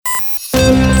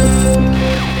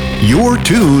You're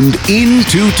tuned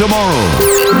into tomorrow.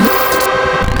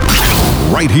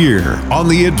 Right here on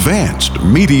the Advanced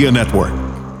Media Network.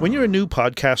 When you're a new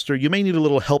podcaster, you may need a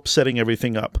little help setting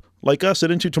everything up. Like us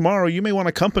at Into Tomorrow, you may want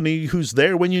a company who's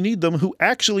there when you need them, who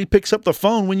actually picks up the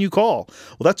phone when you call.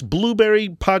 Well, that's Blueberry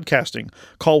Podcasting.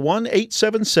 Call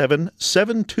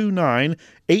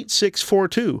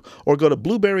 1-877-729-8642 or go to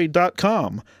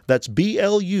blueberry.com. That's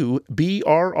BLUBRRY.com.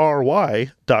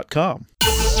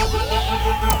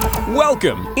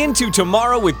 Welcome into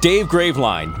Tomorrow with Dave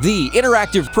Graveline, the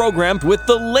interactive program with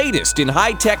the latest in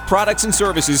high-tech products and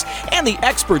services and the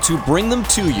experts who bring them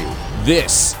to you.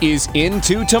 This is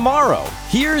Into Tomorrow.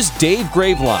 Here's Dave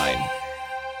Graveline.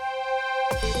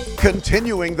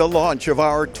 Continuing the launch of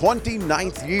our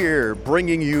 29th year,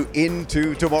 bringing you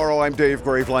into tomorrow. I'm Dave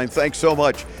Graveline. Thanks so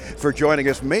much for joining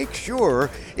us. Make sure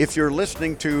if you're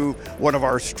listening to one of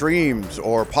our streams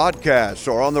or podcasts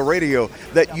or on the radio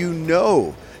that you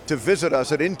know to visit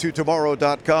us at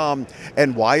intotomorrow.com.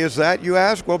 And why is that, you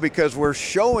ask? Well, because we're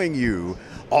showing you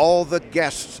all the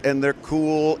guests and their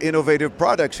cool, innovative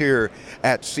products here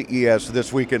at CES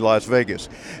this week in Las Vegas.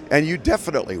 And you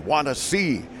definitely want to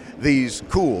see these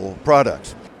cool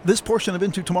products. This portion of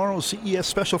Into Tomorrow's CES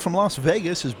special from Las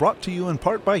Vegas is brought to you in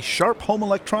part by Sharp Home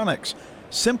Electronics.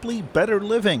 Simply better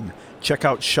living. Check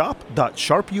out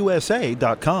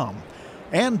shop.sharpusa.com.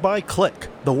 And by Click,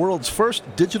 the world's first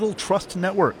digital trust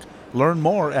network. Learn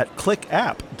more at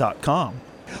clickapp.com.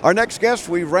 Our next guest,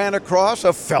 we ran across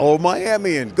a fellow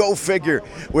Miamian, go figure,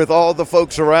 with all the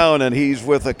folks around, and he's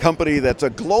with a company that's a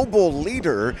global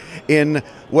leader in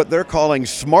what they're calling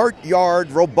smart yard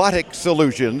robotic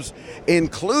solutions,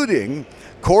 including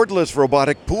cordless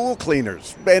robotic pool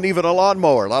cleaners and even a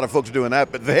lawnmower. A lot of folks doing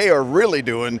that, but they are really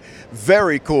doing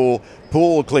very cool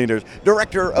pool cleaners.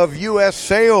 Director of U.S.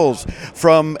 Sales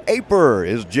from Aiper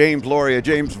is James Loria.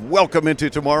 James, welcome into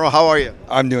tomorrow. How are you?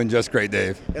 I'm doing just great,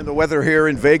 Dave. And the weather here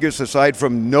in Vegas, aside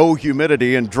from no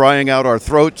humidity and drying out our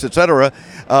throats, etc.,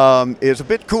 is a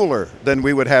bit cooler than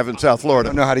we would have in South Florida.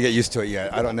 I don't know how to get used to it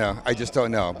yet. I don't know. I just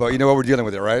don't know. But you know what? We're dealing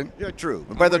with it, right? Yeah, true.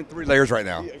 By the 3 layers right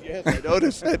now. Yes, I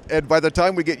noticed. And by the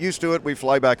time we get used to it, we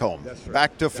fly back home. That's right.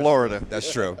 Back to Florida.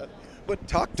 That's true. But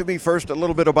talk to me first a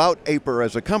little bit about Aiper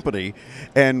as a company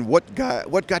and what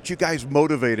got you guys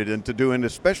motivated into doing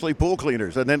especially pool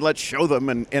cleaners, and then let's show them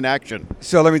in action.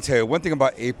 So let me tell you, one thing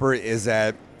about Aiper is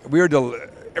that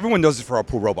everyone knows it for our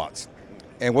pool robots.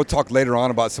 And we'll talk later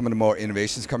on about some of the more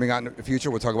innovations coming out in the future.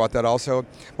 We'll talk about that also.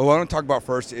 But what I want to talk about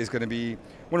first is going to be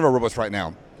one of our robots right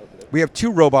now. We have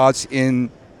 2 robots in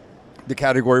the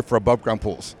category for above ground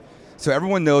pools. So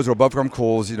everyone knows our above ground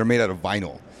pools, they're made out of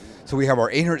vinyl. So we have our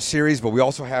 800 series, but we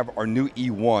also have our new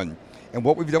E1. And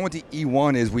what we've done with the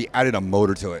E1 is we added a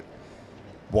motor to it.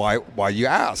 Why you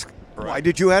ask? Right. Why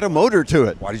did you add a motor to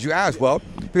it? Why did you ask? Well,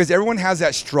 because everyone has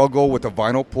that struggle with the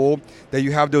vinyl pool, that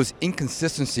you have those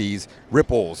inconsistencies,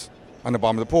 ripples on the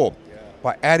bottom of the pool. Yeah.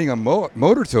 By adding a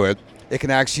motor to it, it can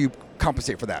actually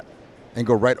compensate for that and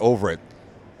go right over it.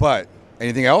 But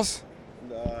anything else?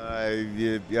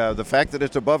 Yeah, the fact that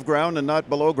it's above ground and not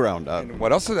below ground. And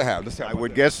what else does it have? I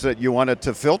would guess that you want it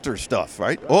to filter stuff,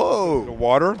 right? Oh! The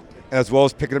water, as well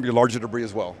as picking up your larger debris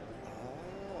as well.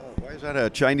 Why is that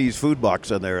a Chinese food box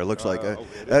in there? It looks like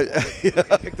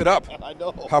picked it up. I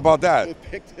know. How about that? It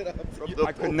picked it up from the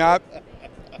I could not.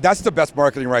 That's the best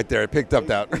marketing right there. It picked up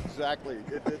that. Exactly.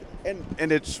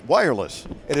 And it's wireless.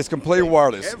 It is completely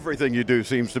wireless. Everything you do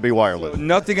seems to be wireless. So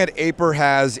nothing at Aiper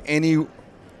has any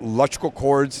electrical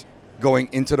cords going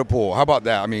into the pool. How about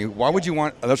that? I mean, why would you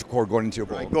want electrical cord going into your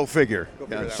pool? Right, go figure.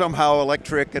 Somehow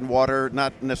electric and water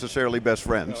not necessarily best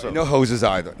friends. No hoses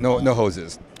either. No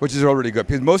hoses, which is already good.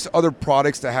 Because most other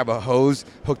products that have a hose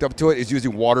hooked up to it is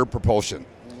using water propulsion.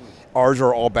 Ours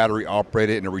are all battery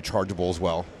operated and are rechargeable as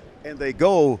well. And they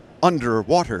go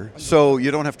underwater, so you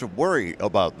don't have to worry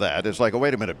about that. It's like, oh,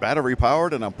 wait a minute, battery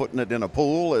powered and I'm putting it in a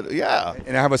pool? Yeah.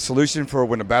 And I have a solution for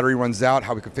when the battery runs out,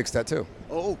 how we can fix that too.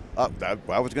 Oh,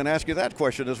 I was going to ask you that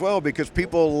question as well, because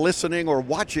people listening or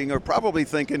watching are probably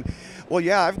thinking, well,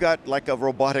 yeah, I've got like a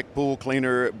robotic pool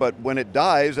cleaner, but when it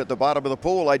dies at the bottom of the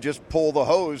pool, I just pull the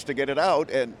hose to get it out,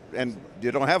 and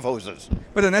you don't have hoses.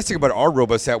 But the nice thing about our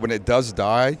robot is that when it does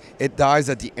die, it dies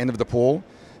at the end of the pool.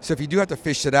 So if you do have to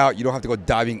fish it out, you don't have to go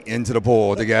diving into the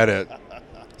pool to get it.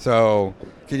 So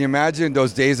can you imagine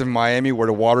those days in Miami where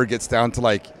the water gets down to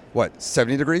like, what,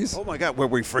 70 degrees? Oh my God, where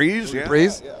we freeze?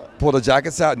 Freeze? Yeah. Pull the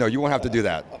jackets out? No, you won't have to do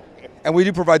that. And we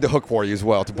do provide the hook for you as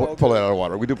well to pull it out of the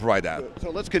water. We do provide that.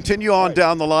 So let's continue on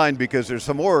down the line, because there's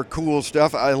some more cool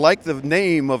stuff. I like the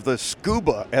name of the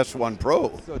Scuba S1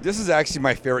 Pro. So this is actually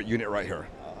my favorite unit right here.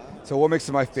 So what makes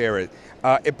it my favorite?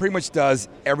 It pretty much does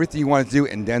everything you want to do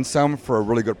and then some for a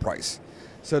really good price.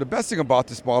 So the best thing about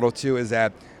this model too is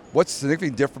that what's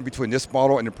significantly different between this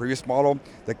model and the previous model,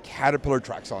 the Caterpillar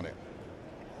tracks on it.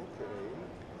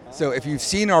 So if you've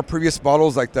seen our previous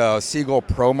models, like the Seagull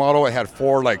Pro model, it had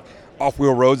 4 like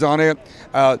off-wheel roads on it.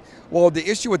 Well, the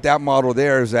issue with that model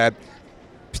there is that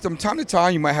from time to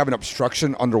time you might have an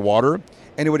obstruction underwater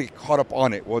and it would get caught up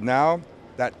on it. Well, now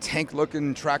that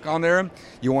tank-looking track on there,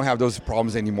 you won't have those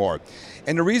problems anymore.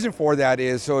 And the reason for that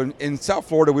is, so in South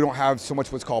Florida, we don't have so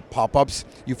much what's called pop-ups.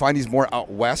 You find these more out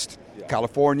west,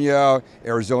 California,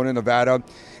 Arizona, Nevada.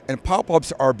 And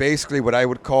pop-ups are basically what I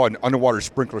would call an underwater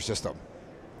sprinkler system.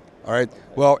 All right.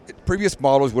 Well, previous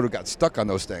models would have got stuck on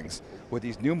those things. With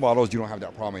these new models, you don't have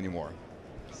that problem anymore.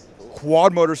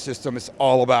 Quad motor system is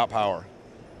all about power.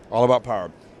 All about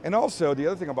power. And also, the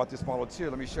other thing about this model too,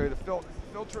 let me show you the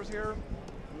filters here.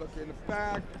 Look in the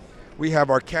back. We have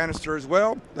our canister as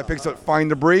well that picks up fine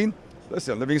debris.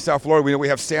 Listen, living in South Florida, we know we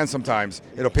have sand sometimes.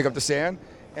 It'll pick up the sand.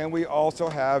 And we also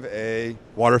have a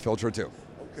water filter too.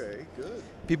 Okay, good.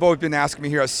 People have been asking me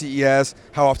here at CES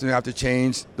how often you have to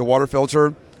change the water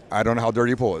filter. I don't know how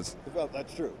dirty your pool is. Well,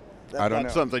 that's true. I don't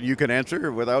That's know. something you can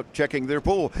answer without checking their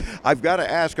pool. I've got to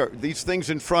ask, are these things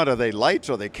in front, are they lights?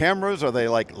 Are they cameras? Are they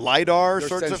like LiDAR They're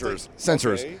sorts sensors. of things?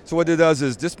 Sensors. Okay. So what it does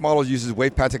is this model uses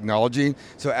WavePad technology.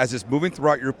 So as it's moving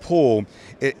throughout your pool,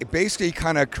 it basically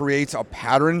kind of creates a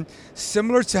pattern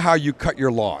similar to how you cut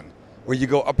your lawn, where you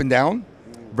go up and down.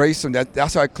 Very similar.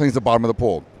 That's how it cleans the bottom of the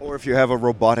pool. Or if you have a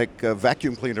robotic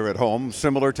vacuum cleaner at home,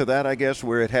 similar to that, I guess,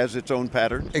 where it has its own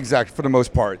pattern. Exactly, for the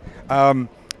most part.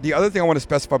 The other thing I want to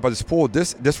specify about this pool,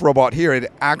 this robot here,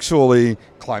 it actually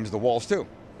climbs the walls too.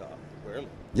 Really?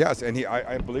 Yes, and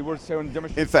I believe we're showing a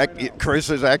demonstration. In fact, right now.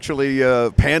 Chris is actually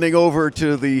panning over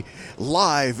to the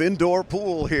live indoor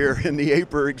pool here in the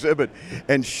Aiper exhibit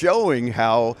and showing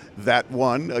how that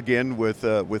one, again, with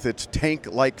its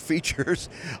tank-like features,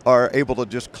 are able to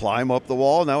just climb up the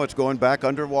wall. Now it's going back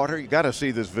underwater. You got to see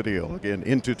this video, again,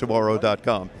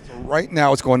 intotomorrow.com. Right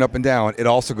now it's going up and down. It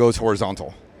also goes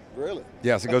horizontal. Really?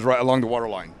 Yes, it goes right along the water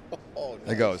line. Oh,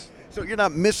 It goes. So you're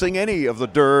not missing any of the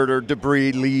dirt or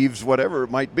debris, leaves, whatever it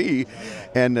might be.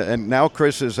 And now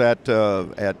Chris is at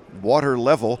water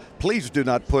level. Please do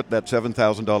not put that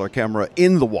 $7,000 camera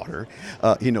in the water.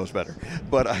 He knows better.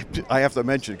 But I have to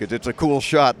mention, because it's a cool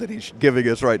shot that he's giving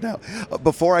us right now.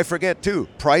 Before I forget, too,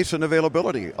 price and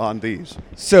availability on these.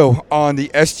 So on the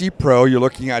SG Pro, you're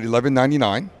looking at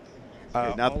 $1199.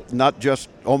 Not just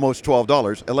almost $12,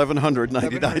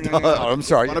 $1,199. I'm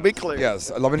sorry. Want to be clear.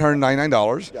 Yes,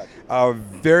 $1,199.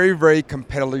 Very, very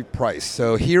competitively priced.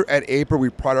 So here at Aiper, we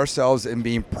pride ourselves in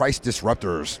being price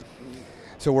disruptors.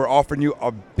 So we're offering you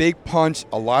a big punch,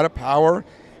 a lot of power,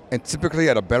 and typically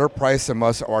at a better price than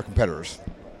most of our competitors.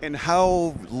 And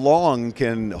how long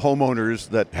can homeowners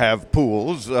that have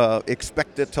pools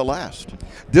expect it to last?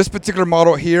 This particular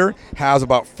model here has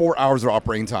about 4 hours of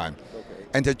operating time.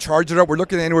 And to charge it up, we're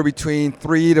looking at anywhere between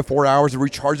 3 to 4 hours to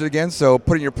recharge it again. So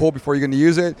put it in your pool before you're going to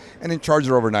use it, and then charge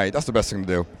it overnight. That's the best thing to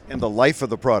do. And the life of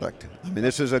the product. I mean,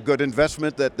 this is a good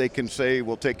investment that they can say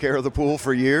will take care of the pool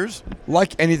for years.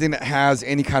 Like anything that has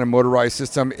any kind of motorized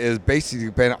system is basically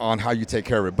dependent on how you take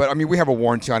care of it. But I mean, we have a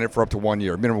warranty on it for up to 1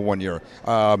 year, minimum 1 year.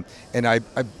 And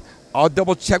I'll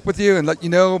double check with you and let you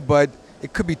know, but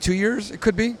it could be 2 years. It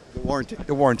could be.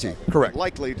 The warranty, correct.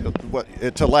 Likely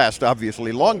to last,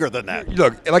 obviously, longer than that.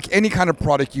 Look, like any kind of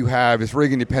product you have, it's really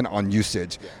going to depend on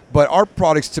usage. But our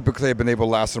products typically have been able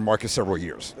to last in the market several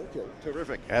years. Okay,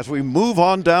 terrific. As we move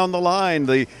on down the line,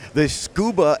 the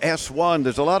Scuba S1,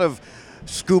 there's a lot of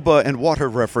scuba and water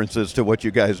references to what you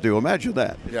guys do. Imagine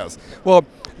that. Yes. Well,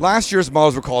 last year's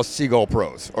models were called Seagull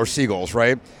Pros, or Seagulls,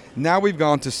 right? Now we've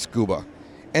gone to Scuba.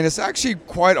 And it's actually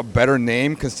quite a better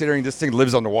name considering this thing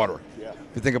lives underwater,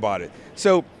 if you think about it.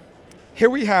 So here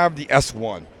we have the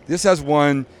S1. This has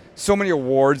won so many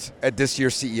awards at this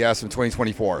year's CES in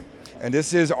 2024. And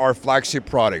this is our flagship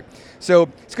product. So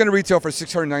it's going to retail for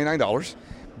 $699,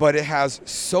 but it has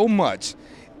so much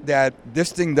that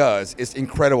this thing does. It's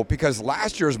incredible because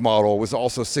last year's model was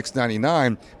also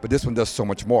 $699, but this one does so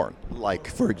much more. Like,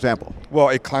 for example? Well,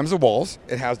 it climbs the walls.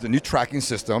 It has the new tracking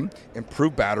system,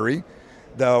 improved battery.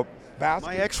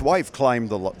 My ex-wife climbed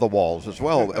the walls as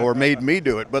well, or made me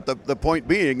do it. But the point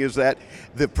being is that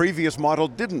the previous model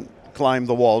didn't climb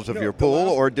the walls of your pool,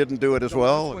 or didn't do it as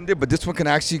well. This one did, but this one can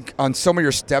actually, on some of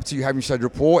your steps you have inside your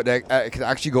pool, it can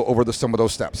actually go over some of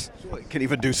those steps. So it can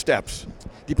even do steps.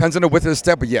 Depends on the width of the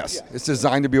step, but yes, it's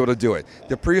designed to be able to do it.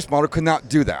 The previous model could not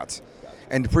do that.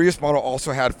 And the previous model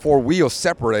also had 4 wheels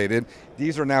separated.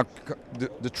 These are now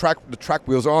the track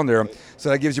wheels on there, so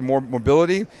that gives you more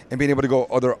mobility and being able to go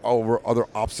over other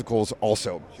obstacles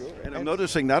also. Sure. And I'm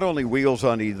noticing not only wheels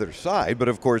on either side, but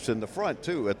of course in the front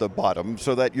too, at the bottom,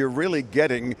 so that you're really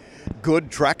getting good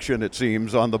traction, it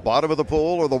seems, on the bottom of the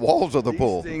pool or the walls of the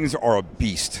pool. These things are a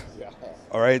beast.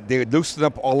 All right, they loosen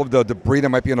up all of the debris that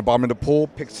might be on the bottom of the pool,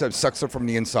 sucks it from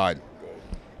the inside.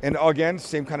 And again,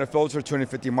 same kind of filter,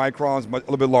 250 microns, a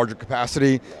little bit larger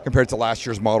capacity compared to last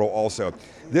year's model also.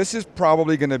 This is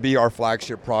probably going to be our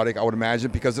flagship product, I would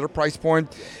imagine, because of the price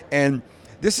point. And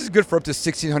this is good for up to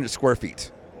 1,600 square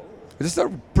feet. This is a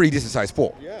pretty decent sized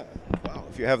pool. Yeah. Wow.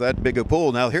 If you have that big a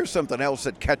pool. Now, here's something else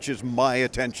that catches my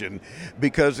attention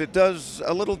because it does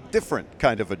a little different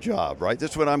kind of a job, right?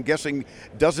 This one, I'm guessing,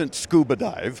 doesn't scuba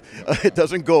dive. It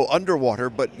doesn't go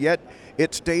underwater, but yet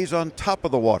it stays on top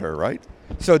of the water, right?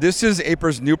 So this is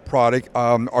Aiper's new product,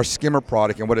 our skimmer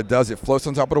product, and what it does, it floats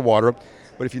on top of the water.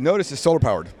 But if you notice, it's solar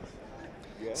powered.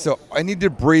 Yes. So any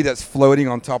debris that's floating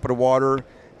on top of the water,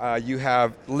 you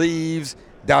have leaves.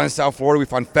 Down in South Florida, we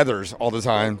find feathers all the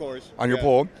time on your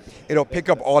pool. It'll pick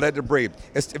up all that debris.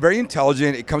 It's very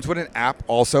intelligent. It comes with an app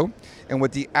also. And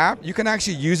with the app, you can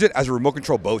actually use it as a remote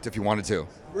control boat if you wanted to.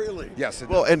 Really? Yes.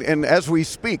 Well, and as we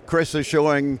speak, Chris is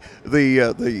showing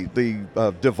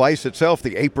the device itself,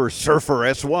 the Aiper Surfer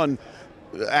S1,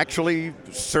 actually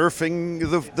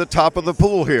surfing the top of the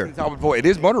pool here. Top of the pool. It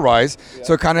is motorized,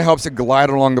 so it kind of helps it glide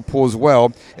along the pool as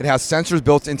well. It has sensors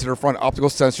built into the front, optical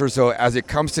sensors, so as it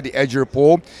comes to the edge of your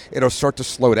pool, it'll start to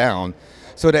slow down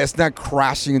so that it's not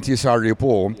crashing into the side of your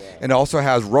pool. And it also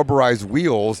has rubberized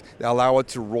wheels that allow it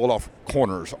to roll off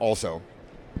corners also.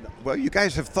 Well, you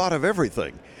guys have thought of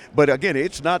everything. But again,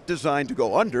 it's not designed to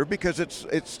go under because it's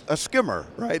a skimmer,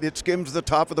 right? It skims the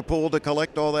top of the pool to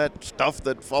collect all that stuff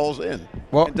that falls in.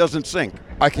 Well, it doesn't sink.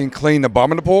 I can clean the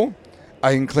bottom of the pool,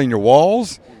 I can clean your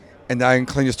walls, and I can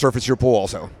clean the surface of your pool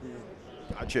also.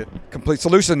 Gotcha. Complete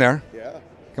solution there. Yeah.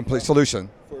 Complete solution.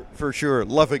 For sure,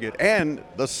 loving it. And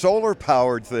the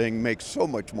solar-powered thing makes so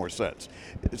much more sense.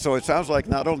 So it sounds like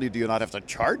not only do you not have to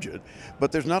charge it,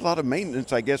 but there's not a lot of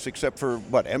maintenance, I guess, except for,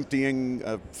 emptying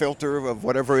a filter of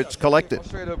whatever it's collected. I'll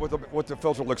show you what the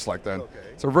filter looks like then. Okay.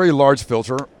 It's a very large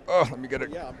filter. Oh, let me get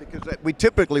it. Yeah, because we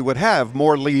typically would have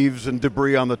more leaves and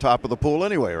debris on the top of the pool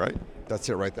anyway, right? That's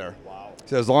it right there. Wow.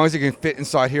 So as long as it can fit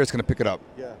inside here, it's going to pick it up.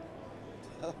 Yeah.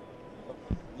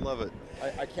 Love it.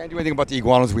 I can't do anything about the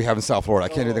iguanas we have in South Florida. I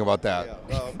can't do anything about that.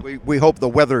 Yeah. Well, we hope the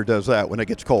weather does that when it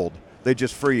gets cold. They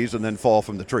just freeze and then fall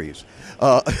from the trees.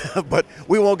 But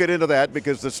we won't get into that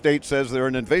because the state says they're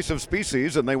an invasive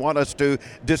species and they want us to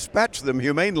dispatch them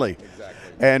humanely. Exactly.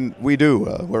 And we do.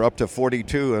 We're up to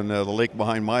 42 in the lake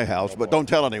behind my house, but don't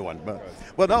tell anyone.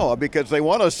 Well, no, because they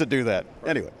want us to do that.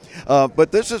 Anyway,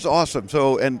 but this is awesome.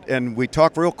 So, and we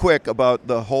talk real quick about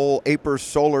the whole Aiper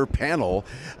solar panel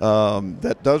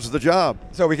that does the job.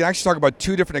 So we can actually talk about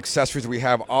 2 different accessories we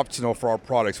have optional for our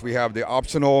products. We have the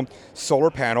optional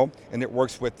solar panel, and it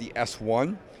works with the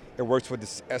S1. It works with the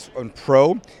S1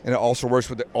 Pro, and it also works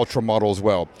with the Ultra model as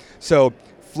well. So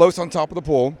floats on top of the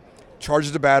pool,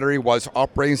 charges the battery while it's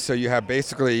operating, so you have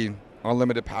basically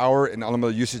unlimited power and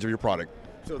unlimited usage of your product.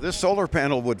 So this solar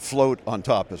panel would float on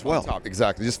top as well. On top,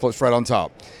 exactly. Just floats right on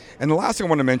top. And the last thing I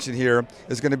want to mention here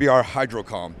is going to be our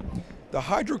HydroCom. The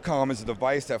HydroCom is a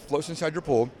device that floats inside your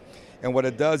pool, and what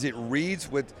it does, it reads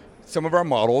with some of our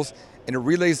models, and it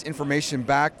relays information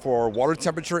back for water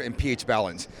temperature and pH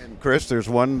balance. And Chris, there's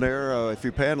one there, if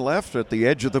you pan left, at the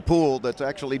edge of the pool that's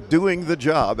actually doing the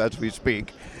job as we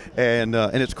speak. And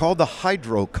it's called the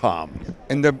HydroCom.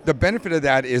 And the benefit of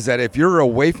that is that if you're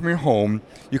away from your home,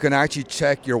 you can actually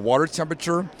check your water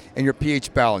temperature and your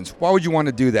pH balance. Why would you want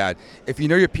to do that? If you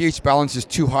know your pH balance is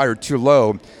too high or too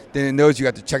low, then it knows you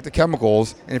have to check the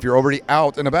chemicals. And if you're already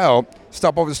out and about,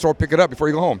 stop over the store, pick it up before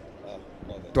you go home.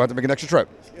 Don't have to make an extra trip.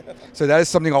 So that is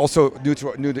something also new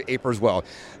to Aiper as well.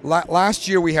 Last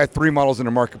year we had 3 models in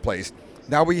the marketplace.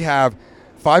 Now we have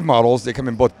 5 models. They come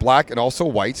in both black and also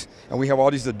white, and we have all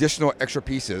these additional extra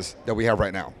pieces that we have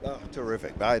right now. Oh,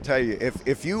 terrific. I tell you,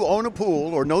 if you own a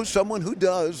pool or know someone who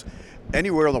does,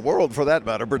 anywhere in the world for that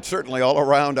matter, but certainly all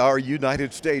around our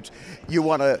United States, you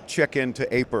want to check into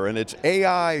Aiper, and it's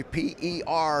AIPER.com,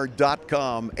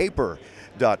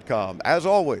 Aiper.com. As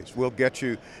always, we'll get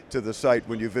you to the site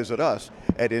when you visit us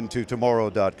at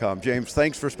intotomorrow.com. James,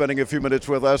 thanks for spending a few minutes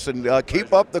with us, and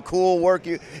keep up the cool work.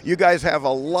 You guys have a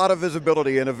lot of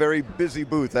visibility in a very busy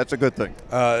booth. That's a good thing.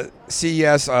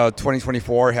 CES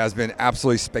 2024 has been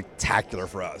absolutely spectacular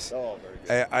for us. Oh,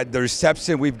 very good. The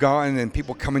reception we've gotten and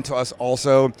people coming to us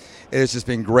also, it's just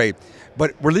been great.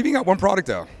 But we're leaving out one product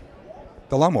though,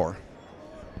 the lawnmower.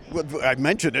 Well, I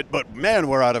mentioned it, but man,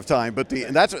 we're out of time. But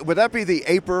would that be the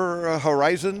Aiper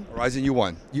Horizon? Horizon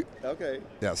U1. Okay.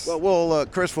 Yes. Well,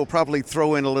 Chris will probably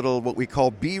throw in a little what we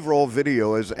call B-roll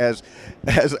video as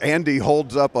Andy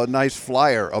holds up a nice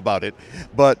flyer about it.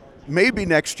 But maybe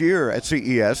next year at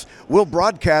CES, we'll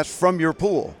broadcast from your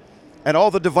pool. And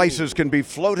all the devices can be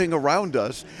floating around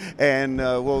us, and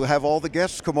we'll have all the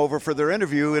guests come over for their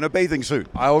interview in a bathing suit.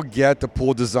 I'll get the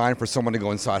pool design for someone to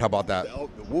go inside. How about that?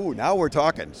 Ooh, now we're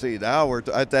talking. See, now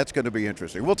that's going to be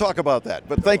interesting. We'll talk about that.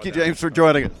 But thank you, James, for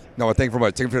joining us. No, thank you very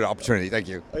much. Thank you for the opportunity. Thank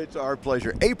you. It's our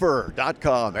pleasure.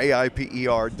 Aiper.com,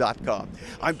 AIPER.com.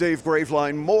 I'm Dave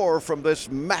Graveline. More from this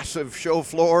massive show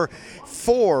floor.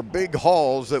 4 big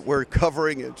halls that we're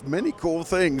covering as many cool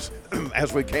things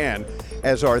as we can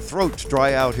as our throats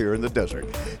dry out here in the desert.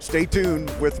 Stay tuned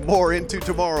with more Into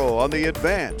Tomorrow on the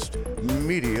Advanced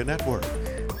Media Network.